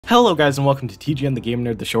Hello guys and welcome to TGN the Game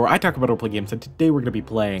Nerd, the show where I talk about roleplay games, and today we're going to be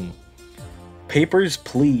playing Papers,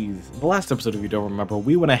 Please. In the last episode, if you don't remember,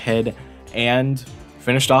 we went ahead and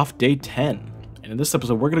finished off day 10. And in this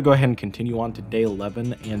episode, we're going to go ahead and continue on to day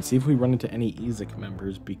 11 and see if we run into any Ezic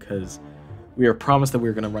members, because we are promised that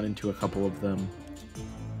we're going to run into a couple of them.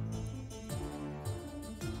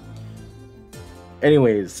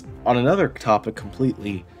 Anyways, on another topic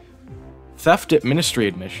completely, Theft at Ministry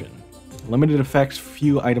Admission. Limited effects,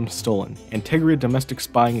 few items stolen. Integrity domestic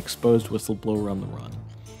spying exposed, whistleblower on the run.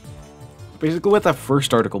 Basically what that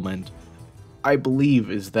first article meant, I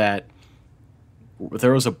believe, is that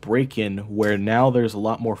there was a break-in where now there's a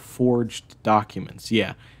lot more forged documents.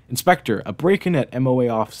 Yeah. Inspector, a break-in at MOA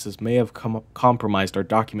offices may have compromised our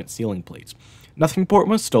document sealing plates. Nothing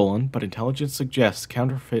important was stolen, but intelligence suggests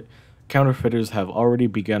counterfeiters have already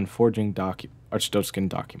begun forging Arstotzkan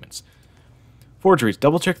documents. Forgeries.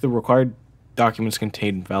 Double-check the required documents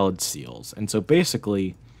contain valid seals. And so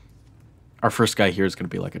basically, our first guy here is going to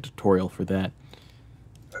be like a tutorial for that.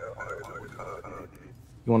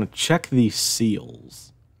 You want to check these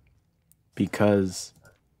seals, because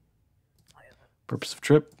purpose of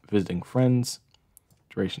trip, visiting friends,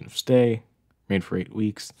 duration of stay, remain for 8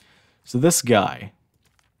 weeks. So this guy,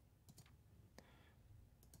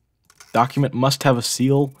 document must have a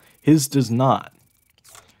seal, his does not.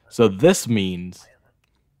 So this means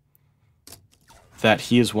that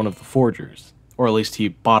he is one of the forgers, or at least he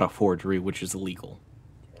bought a forgery, which is illegal.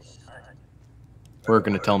 We're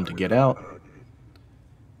going to tell him to get out.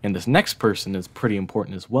 And this next person is pretty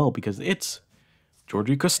important as well, because it's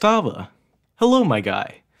Georgi Kostava. Hello, my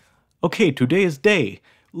guy. Okay, today is day.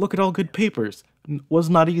 Look at all good papers. Was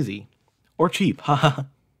not easy. Or cheap, haha.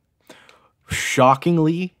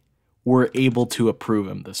 Shockingly, we're able to approve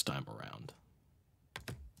him this time around.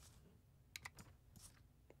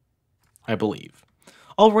 I believe.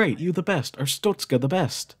 Alright, you the best. Arstotzka the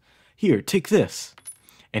best. Here, take this.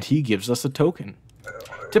 And he gives us a token.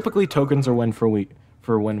 Typically, tokens are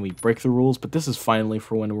for when we break the rules, but this is finally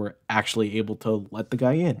for when we're actually able to let the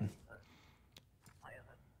guy in.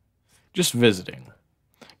 Just visiting.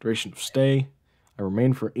 Duration of stay. I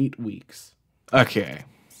remain for 8 weeks. Okay.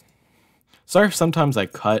 Sorry if sometimes I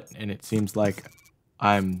cut and it seems like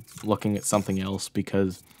I'm looking at something else,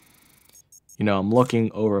 because you know, I'm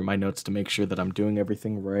looking over my notes to make sure that I'm doing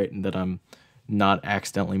everything right and that I'm not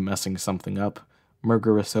accidentally messing something up.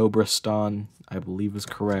 Murgerous Obriston, I believe, is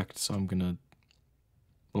correct, so I'm gonna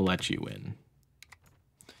let you in.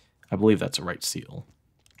 I believe that's a right seal.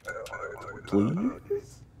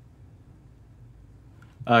 Please?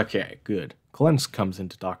 Okay, good. Clens comes in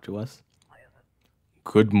to talk to us.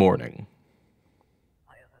 Good morning.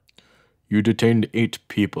 You detained 8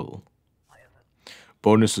 people.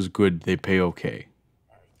 Bonus is good, they pay okay.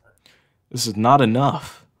 This is not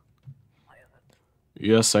enough.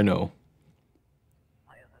 Yes, I know.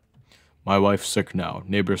 My wife's sick now.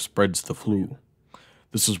 Neighbor spreads the flu.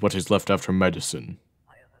 This is what is left after medicine.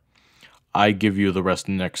 I give you the rest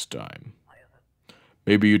next time.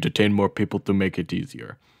 Maybe you detain more people to make it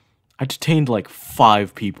easier. I detained like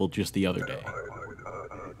 5 people just the other day.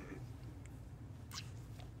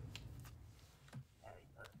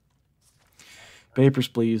 Papers,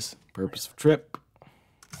 please. Purpose of trip.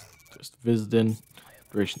 Just visiting.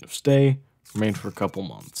 Duration of stay. Remain for a couple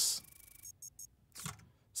months.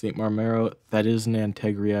 St. Marmero, that is an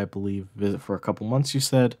Antegria, I believe. Visit for a couple months, you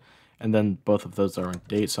said. And then both of those are on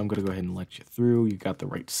date, so I'm going to go ahead and let you through. You got the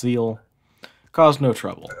right seal. Cause no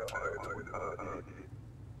trouble.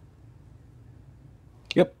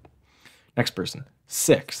 Yep. Next person.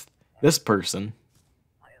 6th. This person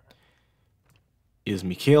is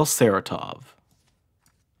Mikhail Saratov.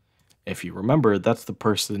 If you remember, that's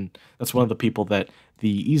one of the people that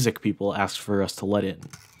the Ezic people asked for us to let in.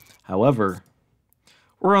 However,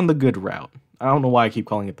 we're on the good route. I don't know why I keep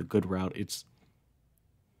calling it the good route.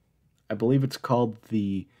 I believe it's called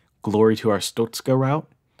the Glory to Arstotzka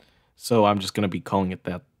route. So I'm just going to be calling it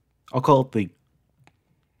that. I'll call it the...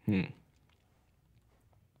 I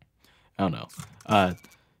don't know.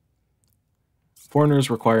 Foreigners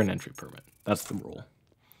require an entry permit. That's the rule.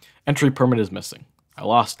 Entry permit is missing. I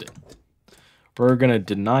lost it. We're gonna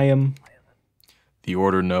deny him. The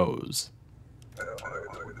order knows.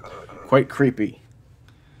 Quite creepy.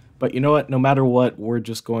 But you know what? No matter what, we're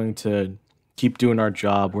just going to keep doing our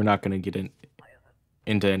job. We're not going to get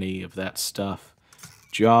into any of that stuff.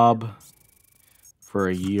 Job for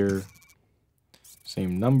a year.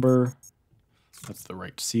 Same number. That's the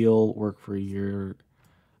right seal. Work for a year.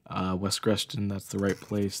 West Greston, that's the right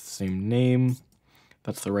place. Same name.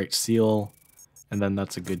 That's the right seal. And then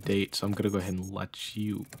that's a good date, so I'm gonna go ahead and let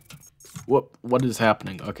you... Whoop, what is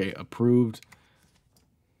happening? Okay, approved.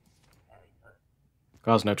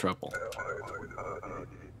 Cause no trouble.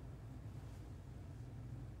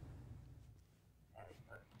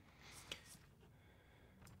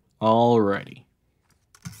 Alrighty.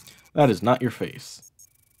 That is not your face.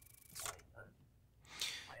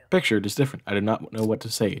 Picture is different. I do not know what to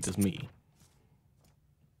say. It is me.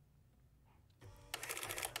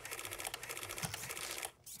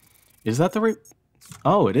 Is that the right...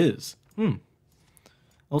 Oh, it is. Well,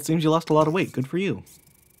 it seems you lost a lot of weight. Good for you.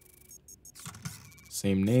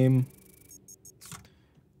 Same name.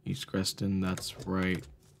 East Creston, that's right.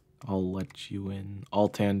 I'll let you in.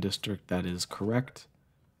 Altan District, that is correct.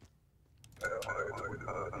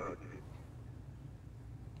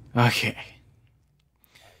 Okay.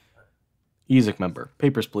 Ezic member.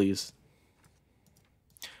 Papers, please.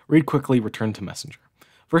 Read quickly, return to messenger.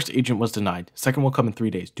 First agent was denied. Second will come in 3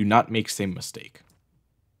 days. Do not make same mistake.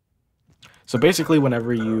 So basically,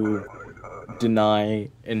 whenever you deny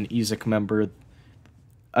an Ezic member,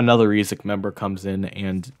 another Ezic member comes in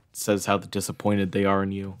and says how disappointed they are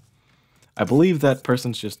in you. I believe that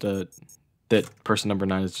person's just that person number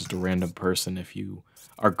 9 is just a random person if you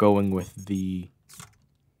are going with the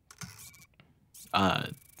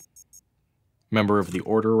member of the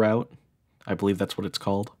order route. I believe that's what it's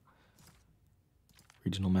called.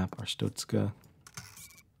 Regional map, Arstotska.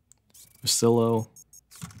 Vasilo.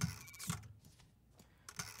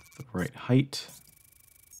 The right height.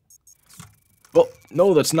 Oh,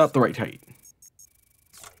 no, that's not the right height.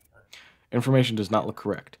 Information does not look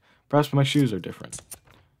correct. Perhaps my shoes are different.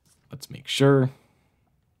 Let's make sure.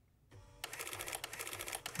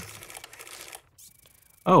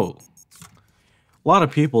 Oh. A lot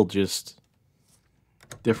of people just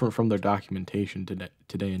different from their documentation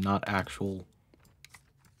today and not actual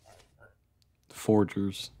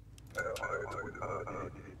forgers.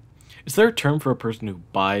 Is there a term for a person who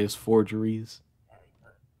buys forgeries?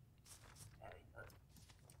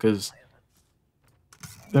 Because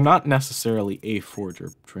they're not necessarily a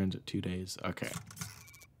forger. Transit 2 days. Okay.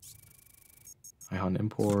 Ihon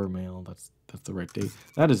Impor mail. That's the right date.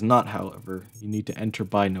 That is not, however. You need to enter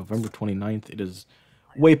by November 29th. It is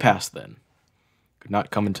way past then. Could not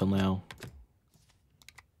come until now.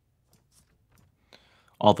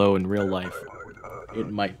 Although in real life, it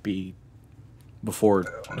might be before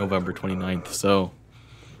November 29th. So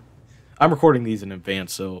I'm recording these in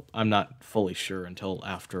advance, so I'm not fully sure until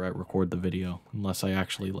after I record the video, unless I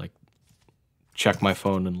actually like check my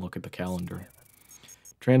phone and look at the calendar.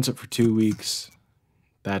 Transit for 2 weeks.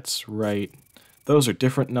 That's right. Those are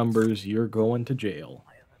different numbers. You're going to jail.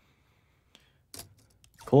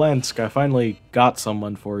 Kolensk, I finally got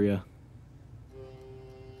someone for you.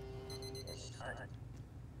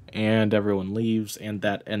 And everyone leaves, and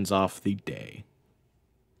that ends off the day.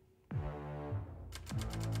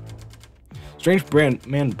 Strange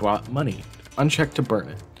man brought money. Unchecked to burn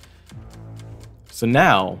it. So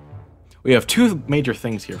now, we have two major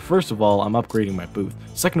things here. First of all, I'm upgrading my booth.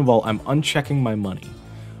 Second of all, I'm unchecking my money.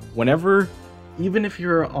 Whenever, even if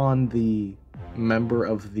you're on the member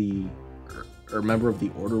of the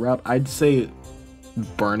order route, I'd say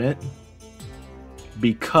burn it.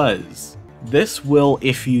 Because this will,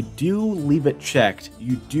 if you do leave it checked,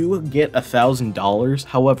 you do get $1,000.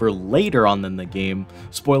 However, later on in the game,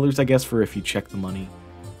 spoilers I guess for if you check the money,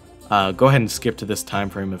 go ahead and skip to this time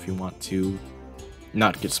frame if you want to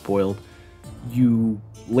not get spoiled. You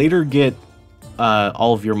later get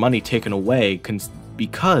all of your money taken away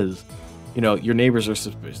because, you know, your neighbors are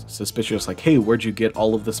suspicious, like, hey, where'd you get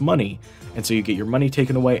all of this money? And so you get your money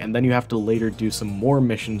taken away, and then you have to later do some more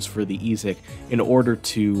missions for the Ezic in order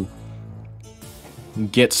to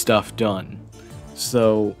get stuff done.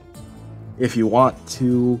 So if you want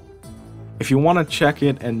to check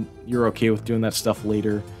it and you're okay with doing that stuff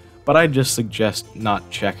later, but I just suggest not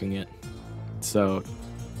checking it. So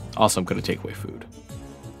also I'm going to take away food.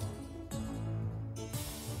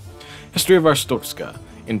 History of Arstotska.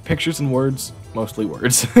 In pictures and words, mostly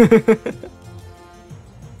words.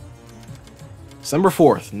 December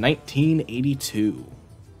 4th, 1982.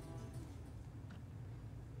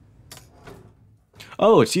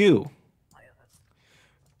 Oh, it's you.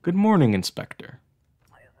 Good morning, Inspector.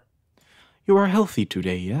 You are healthy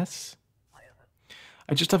today, yes?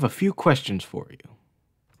 I just have a few questions for you.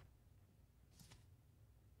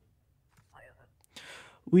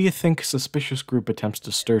 We think suspicious group attempts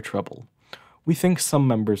to stir trouble. We think some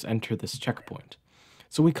members enter this checkpoint,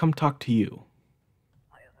 so we come talk to you.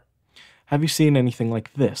 Have you seen anything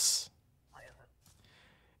like this?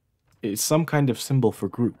 It's some kind of symbol for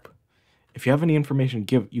group. If you have any information,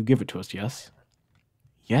 you give it to us, yes?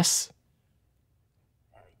 Yes?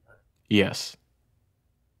 Yes.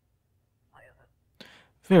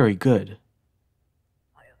 Very good.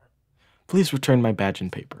 Please return my badge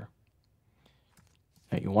and paper.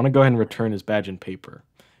 Now, you want to go ahead and return his badge and paper.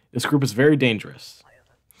 This group is very dangerous.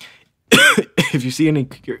 If you see any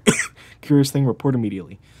curious thing, report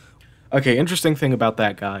immediately. Okay, interesting thing about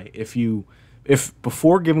that guy. If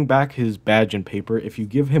before giving back his badge and paper, if you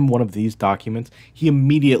give him one of these documents, he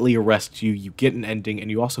immediately arrests you. You get an ending, and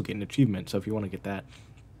you also get an achievement. So if you want to get that,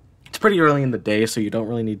 it's pretty early in the day, so you don't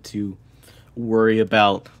really need to worry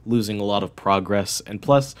about losing a lot of progress. And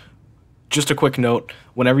plus, just a quick note,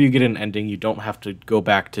 whenever you get an ending, you don't have to go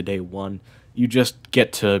back to day 1. You just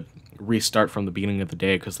get to restart from the beginning of the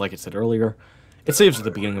day, because like I said earlier, it saves at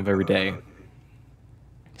the beginning of every day.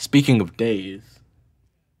 Speaking of days,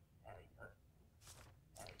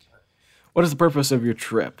 what is the purpose of your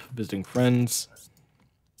trip? Visiting friends,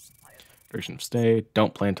 duration of stay,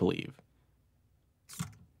 don't plan to leave.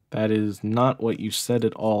 That is not what you said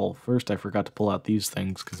at all. First, I forgot to pull out these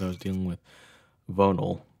things because I was dealing with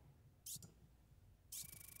Vonal.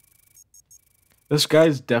 This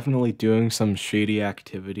guy's definitely doing some shady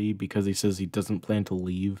activity because he says he doesn't plan to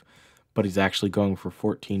leave, but he's actually going for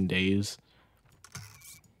 14 days.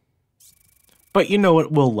 But you know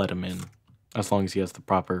what? We'll let him in, as long as he has the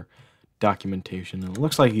proper documentation. And it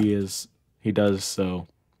looks like he does, so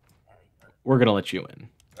we're going to let you in.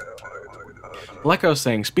 Like I was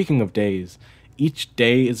saying, speaking of days, each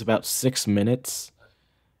day is about 6 minutes,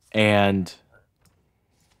 and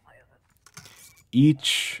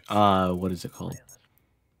each, what is it called?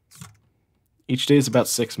 Each day is about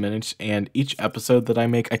 6 minutes, and each episode that I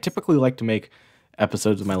make, I typically like to make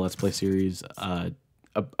episodes of my Let's Play series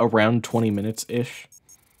around 20 minutes-ish.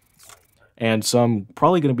 And so I'm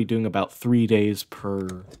probably going to be doing about 3 days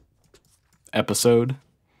per episode.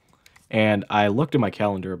 And I looked at my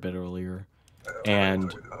calendar a bit earlier,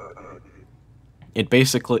 and it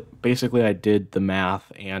basically I did the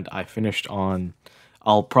math, and I finished on,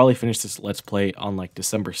 I'll probably finish this Let's Play on like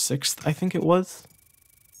December 6th, I think it was.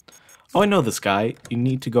 Oh, I know this guy. You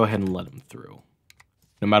need to go ahead and let him through.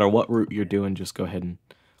 No matter what route you're doing, just go ahead and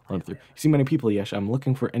let him through. You see many people? Yes, I'm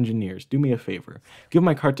looking for engineers. Do me a favor. Give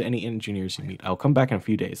my card to any engineers you meet. I'll come back in a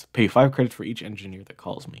few days. Pay 5 credits for each engineer that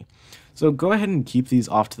calls me. So go ahead and keep these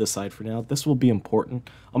off to the side for now. This will be important.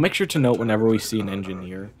 I'll make sure to note whenever we see an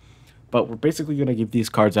engineer. But we're basically going to give these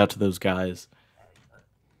cards out to those guys.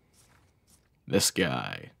 This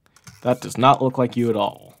guy. That does not look like you at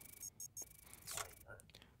all.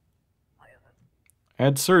 I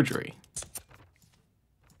had surgery.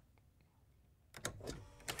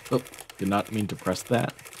 Oh, did not mean to press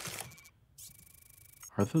that.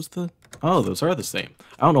 Are those the... Oh, those are the same.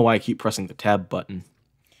 I don't know why I keep pressing the tab button.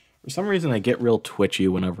 For some reason, I get real twitchy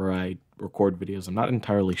whenever I record videos. I'm not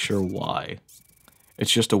entirely sure why.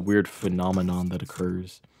 It's just a weird phenomenon that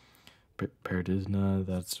occurs. Paradisna,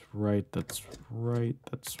 that's right, that's right,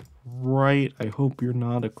 that's right. I hope you're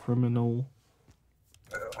not a criminal.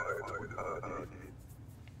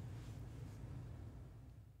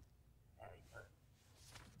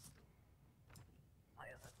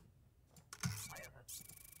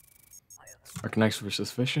 Recognized for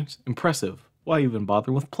suspicions? Impressive. Why even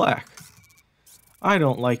bother with plaque? I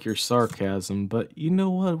don't like your sarcasm, but you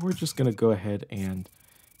know what? We're just gonna go ahead and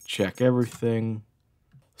check everything.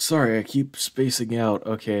 Sorry, I keep spacing out.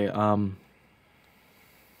 Okay,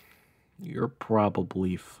 you're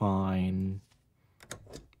probably fine.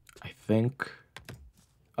 I think.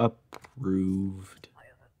 Approved.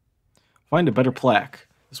 Find a better plaque.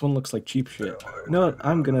 This one looks like cheap shit. You know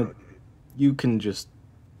what? You can just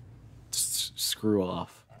screw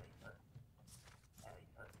off.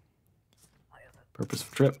 Purpose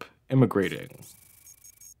of trip, immigrating.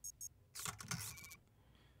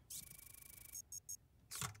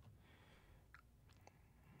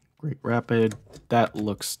 Great Rapid, that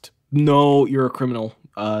looks... No, you're a criminal.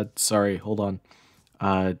 Sorry, hold on.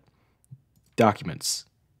 Documents.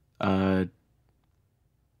 Entry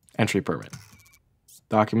permit.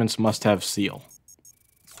 Documents must have seal.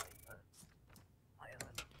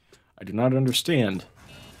 I do not understand.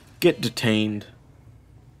 Get detained.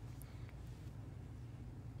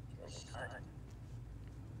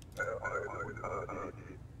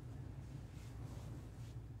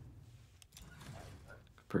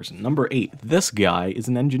 Person number 8. This guy is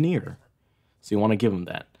an engineer. So you want to give him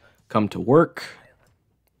that. Come to work.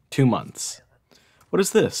 2 months. What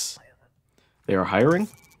is this? They are hiring?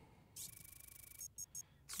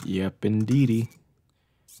 Yep, indeedy.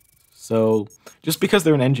 So, just because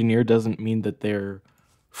they're an engineer doesn't mean that they're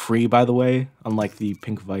free, by the way, unlike the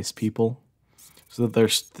Pink Vice people. So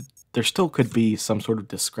there still could be some sort of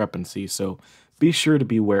discrepancy, so be sure to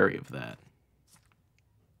be wary of that.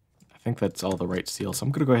 I think that's all the right seal, so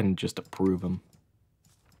I'm going to go ahead and just approve them.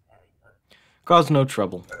 Cause no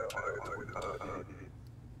trouble.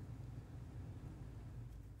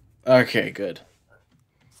 Okay, good.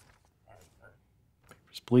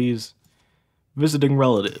 Papers, please. Visiting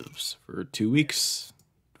relatives for 2 weeks,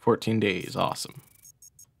 14 days. Awesome.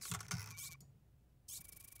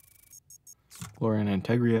 Gloria and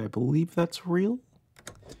Antegria, I believe that's real.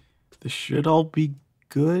 This should all be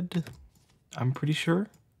good. I'm pretty sure.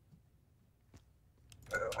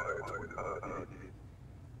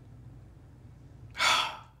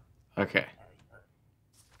 Okay.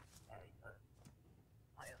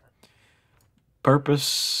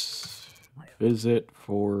 Purpose, visit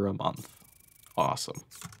for a month. Awesome.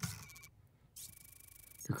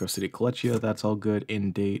 Yurko City Kolechia, that's all good.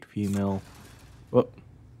 In date, female. Whoop.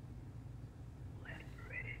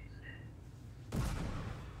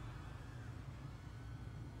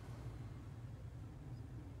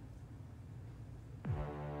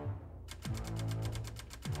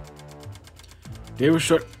 Day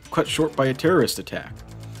was cut short by a terrorist attack.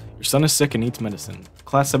 Your son is sick and needs medicine.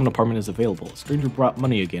 Class 7 apartment is available. Stranger brought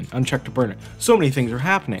money again. Unchecked to burn it. So many things are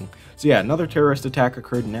happening. So yeah, another terrorist attack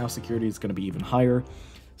occurred, and now security is going to be even higher.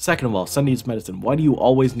 Second of all, son needs medicine. Why do you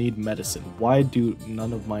always need medicine? Why do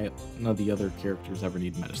none of the other characters ever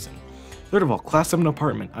need medicine? Third of all, class 7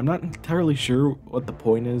 apartment. I'm not entirely sure what the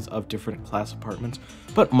point is of different class apartments,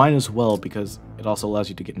 but mine as well, because it also allows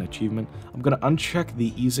you to get an achievement. I'm going to uncheck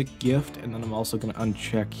the Ezic gift, and then I'm also going to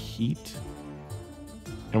uncheck heat.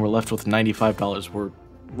 And we're left with $95. We're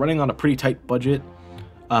running on a pretty tight budget.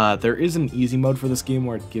 There is an easy mode for this game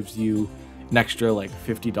where it gives you an extra like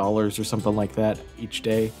 $50 or something like that each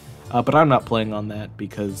day. But I'm not playing on that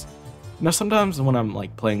because, you know, sometimes when I'm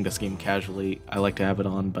like playing this game casually, I like to have it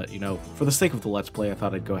on. But, you know, for the sake of the Let's Play, I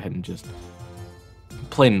thought I'd go ahead and just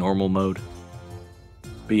play normal mode.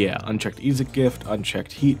 But yeah, unchecked Ezic gift,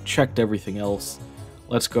 unchecked heat, checked everything else.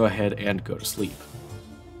 Let's go ahead and go to sleep.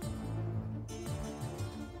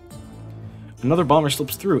 Another bomber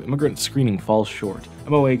slips through. Immigrant screening falls short.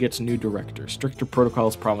 MOA gets new director. Stricter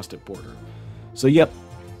protocols promised at border. So yep,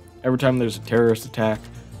 every time there's a terrorist attack,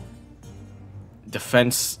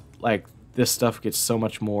 defense, like, this stuff gets so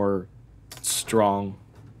much more strong.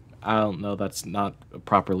 I don't know, that's not a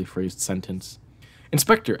properly phrased sentence.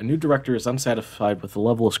 Inspector, a new director is unsatisfied with the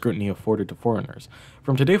level of scrutiny afforded to foreigners.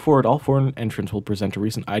 From today forward, all foreign entrants will present a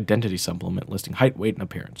recent identity supplement listing height, weight, and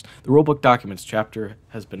appearance. The rulebook documents chapter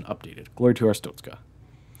has been updated. Glory to Arstotzka.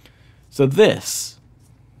 So this,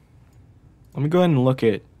 let me go ahead and look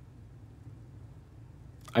at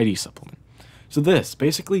ID supplement. So this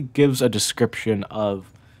basically gives a description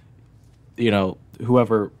of, you know,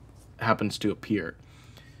 whoever happens to appear.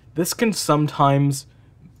 This can sometimes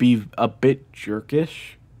be a bit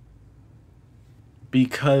jerkish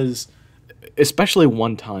because, especially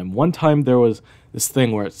one time there was this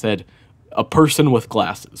thing where it said a person with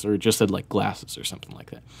glasses, or it just said like glasses or something like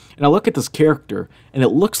that. And I look at this character and it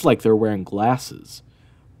looks like they're wearing glasses,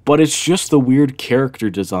 but it's just the weird character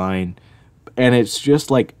design, and it's just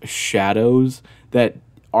like shadows that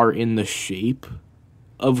are in the shape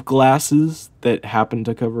of glasses that happen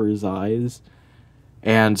to cover his eyes.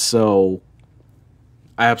 And so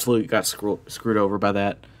I absolutely got screwed over by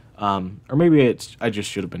that. Or maybe I just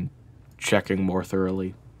should have been checking more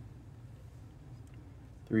thoroughly.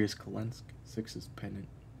 3 is Kalensk, 6 is Pennant,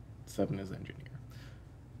 7 is Engineer.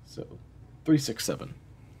 So, 3, 6, 7.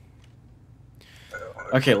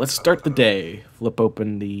 Okay, let's start the day. Flip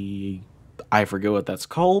open the... I forget what that's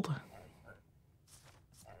called.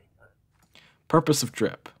 Purpose of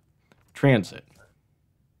trip. Transit.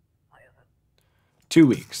 2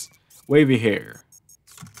 weeks. Wavy hair.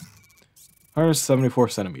 174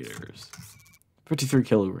 centimeters. 53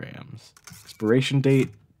 kilograms. Expiration date.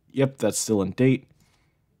 Yep, that's still in date.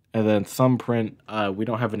 And then thumbprint. We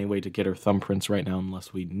don't have any way to get our thumbprints right now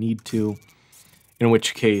unless we need to. In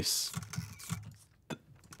which case...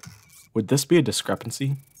 would this be a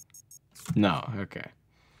discrepancy? No, okay.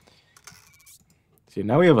 See,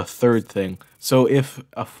 now we have a third thing. So if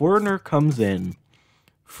a foreigner comes in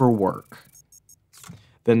for work,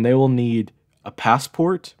 then they will need a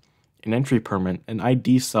passport, an entry permit, an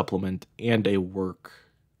ID supplement, and a work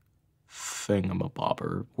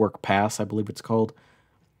thingamabobber. Work pass, I believe it's called.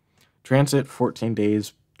 Transit, 14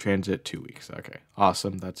 days. Transit, 2 weeks. Okay,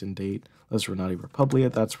 awesome. That's in date. Let's Renati Republia.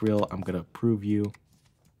 That's real. I'm going to approve you.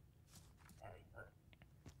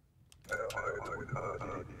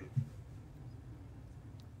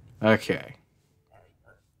 Okay.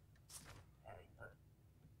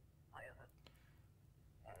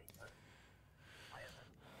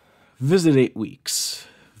 Visit 8 weeks.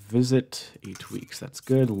 Visit 8 weeks. That's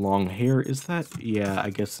good. Long hair. Is that? Yeah, I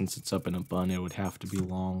guess since it's up in a bun, it would have to be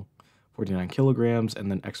long. 49 kilograms. And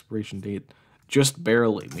then expiration date. Just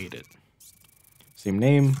barely made it. Same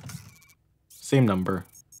name. Same number.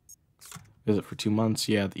 Visit for 2 months.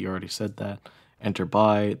 Yeah, you already said that. Enter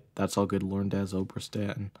by. That's all good. Lorndaz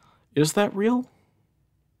Oberstadt. Is that real?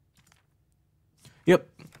 Yep.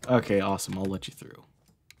 Okay, awesome. I'll let you through.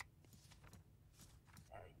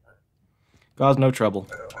 Cause no trouble.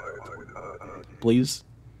 Please.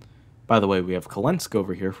 By the way, we have Kalensk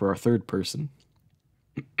over here for our third person.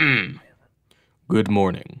 Good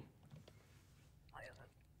morning.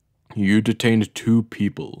 You detained 2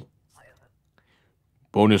 people.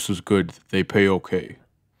 Bonus is good. They pay okay.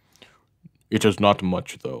 It is not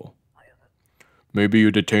much, though. Maybe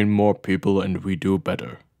you detain more people and we do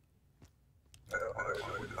better.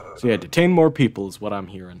 So yeah, detain more people is what I'm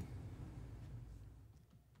hearing.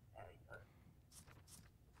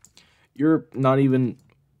 You're not even...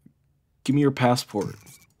 Give me your passport.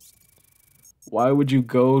 Why would you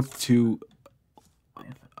go to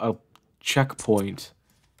a checkpoint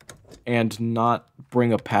and not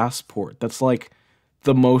bring a passport? That's like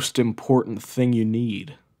the most important thing you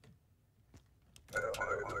need.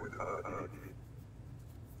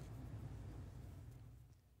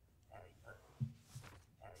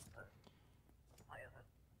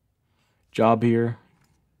 Job here.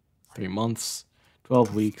 3 months.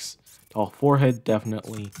 12 weeks. Tall forehead,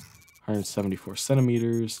 definitely. 174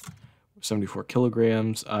 centimeters. 74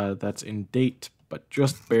 kilograms. That's in date, but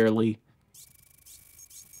just barely.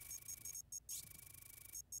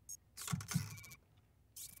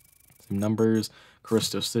 Some numbers.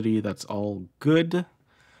 Caristo City, that's all good.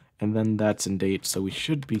 And then that's in date, so we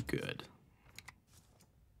should be good.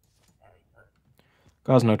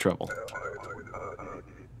 Cause no trouble.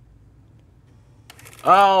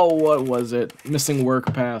 Oh, what was it? Missing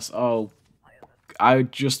work pass. Oh, I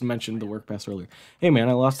just mentioned the work pass earlier. Hey man,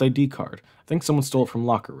 I lost ID card. I think someone stole it from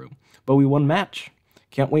locker room. But we won match.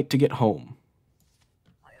 Can't wait to get home.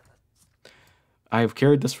 I have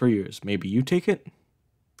carried this for years. Maybe you take it?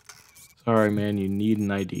 Sorry man, you need an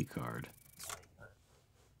ID card.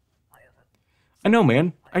 I know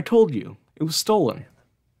man, I told you. It was stolen.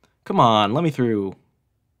 Come on, let me through.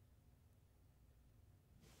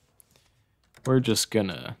 We're just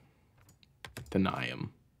gonna deny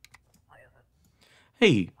him.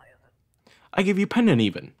 Hey, I give you pendant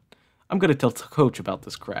even. I'm gonna tell coach about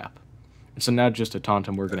this crap. And so now just to taunt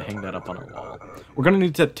him, we're gonna hang that up on our wall. We're gonna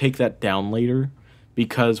need to take that down later,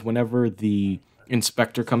 because whenever the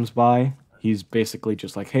inspector comes by, he's basically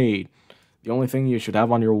just like, hey, the only thing you should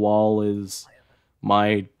have on your wall is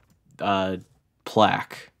my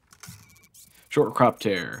plaque. Short cropped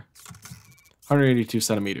hair. 182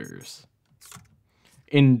 centimeters.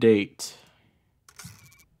 In date.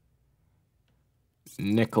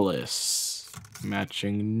 Nicholas.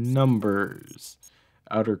 Matching numbers.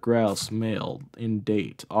 Outer grouse mailed. In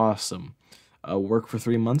date. Awesome. Work for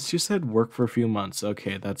 3 months, you said? Work for a few months.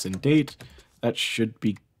 Okay, that's in date. That should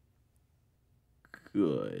be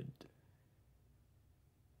good.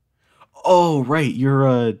 Oh, right. You're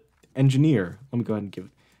a engineer. Let me go ahead and give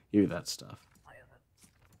you that stuff.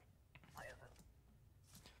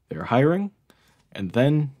 They're hiring. And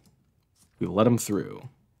then we let him through.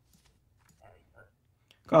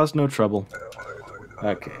 Caused no trouble.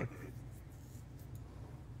 Okay.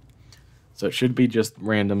 So it should be just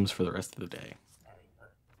randoms for the rest of the day.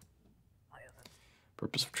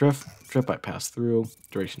 Purpose of trip I passed through.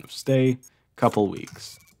 Duration of stay, couple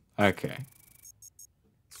weeks. Okay.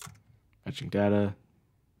 Matching data.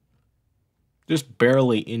 Just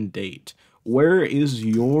barely in date. Where is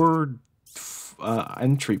your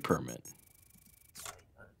entry permit?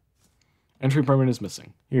 Entry permit is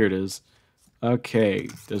missing. Here it is. Okay.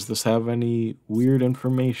 Does this have any weird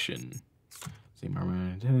information?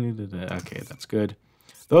 Okay, that's good.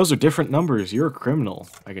 Those are different numbers. You're a criminal.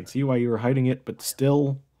 I can see why you were hiding it, but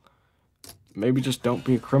still, maybe just don't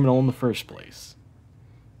be a criminal in the first place.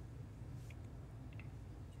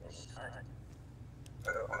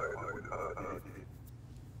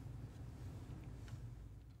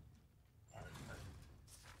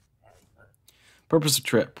 Purpose of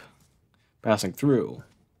trip. Passing through.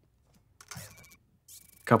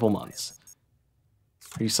 Couple months.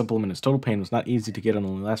 Your supplement is total pain was not easy to get in the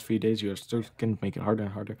last few days. You still can make it harder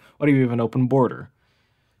and harder. Why do you even open border?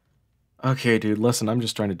 Okay, dude, listen, I'm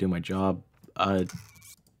just trying to do my job.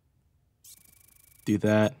 Do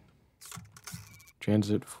that.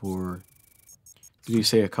 Transit for... Did you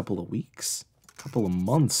say a couple of weeks? A couple of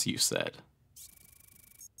months, you said.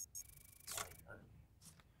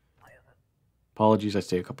 Apologies, I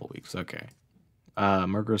stay a couple weeks. Okay.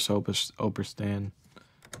 Murderous Oberstan.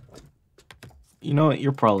 You know what?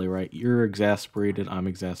 You're probably right. You're exasperated. I'm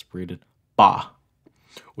exasperated. Bah.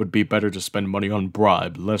 Would be better to spend money on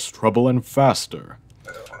bribe, less trouble and faster.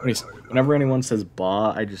 Whenever anyone says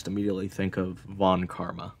bah, I just immediately think of Von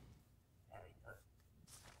Karma.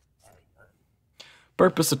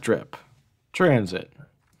 Purpose of trip. Transit.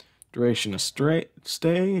 Duration of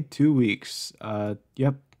stay, 2 weeks.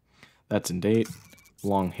 Yep. That's in date.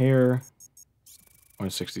 Long hair.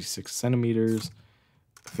 166 centimeters.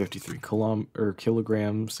 53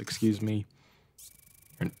 kilograms, excuse me.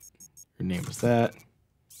 Your name is that.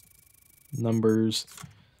 Numbers.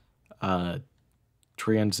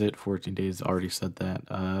 Transit, 14 days, already said that.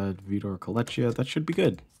 Vidor Kolechia, that should be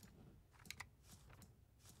good.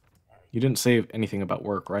 You didn't say anything about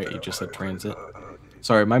work, right? You just said transit.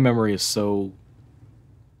 Sorry, my memory is so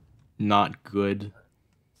not good.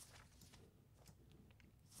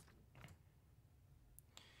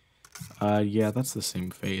 Yeah, that's the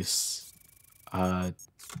same face.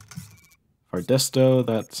 Fardesto,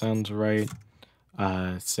 that sounds right.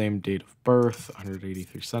 Same date of birth,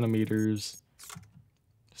 183 centimeters,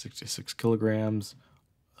 66 kilograms.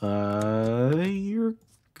 You're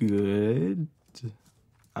good.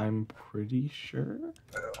 I'm pretty sure.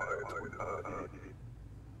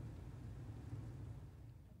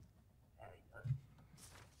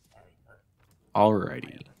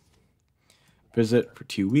 Alrighty. Visit for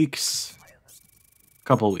 2 weeks.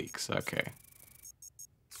 Couple weeks, okay.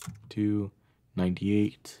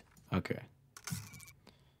 298. Okay.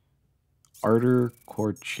 Artur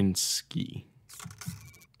Korchinski.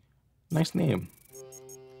 Nice name.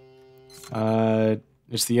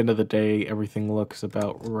 It's the end of the day. Everything looks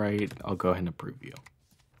about right. I'll go ahead and approve you.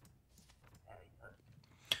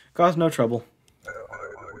 Cause no trouble.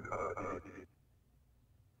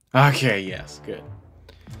 Okay, yes, good.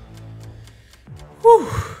 Whew.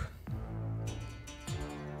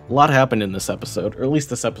 A lot happened in this episode, or at least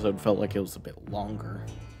this episode felt like it was a bit longer.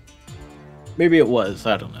 Maybe it was,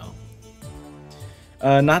 I don't know.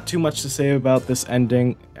 Not too much to say about this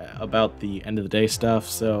ending, about the end of the day stuff,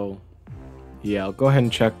 so yeah, I'll go ahead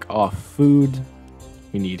and check off food.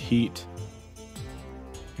 We need heat.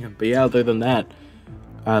 But yeah, other than that,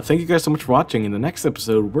 thank you guys so much for watching. In the next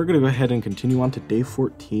episode, we're going to go ahead and continue on to day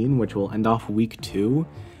 14, which will end off week 2,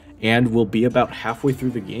 and we'll be about halfway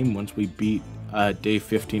through the game once we beat day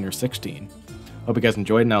 15 or 16. Hope you guys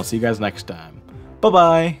enjoyed, and I'll see you guys next time.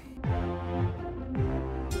 Bye-bye!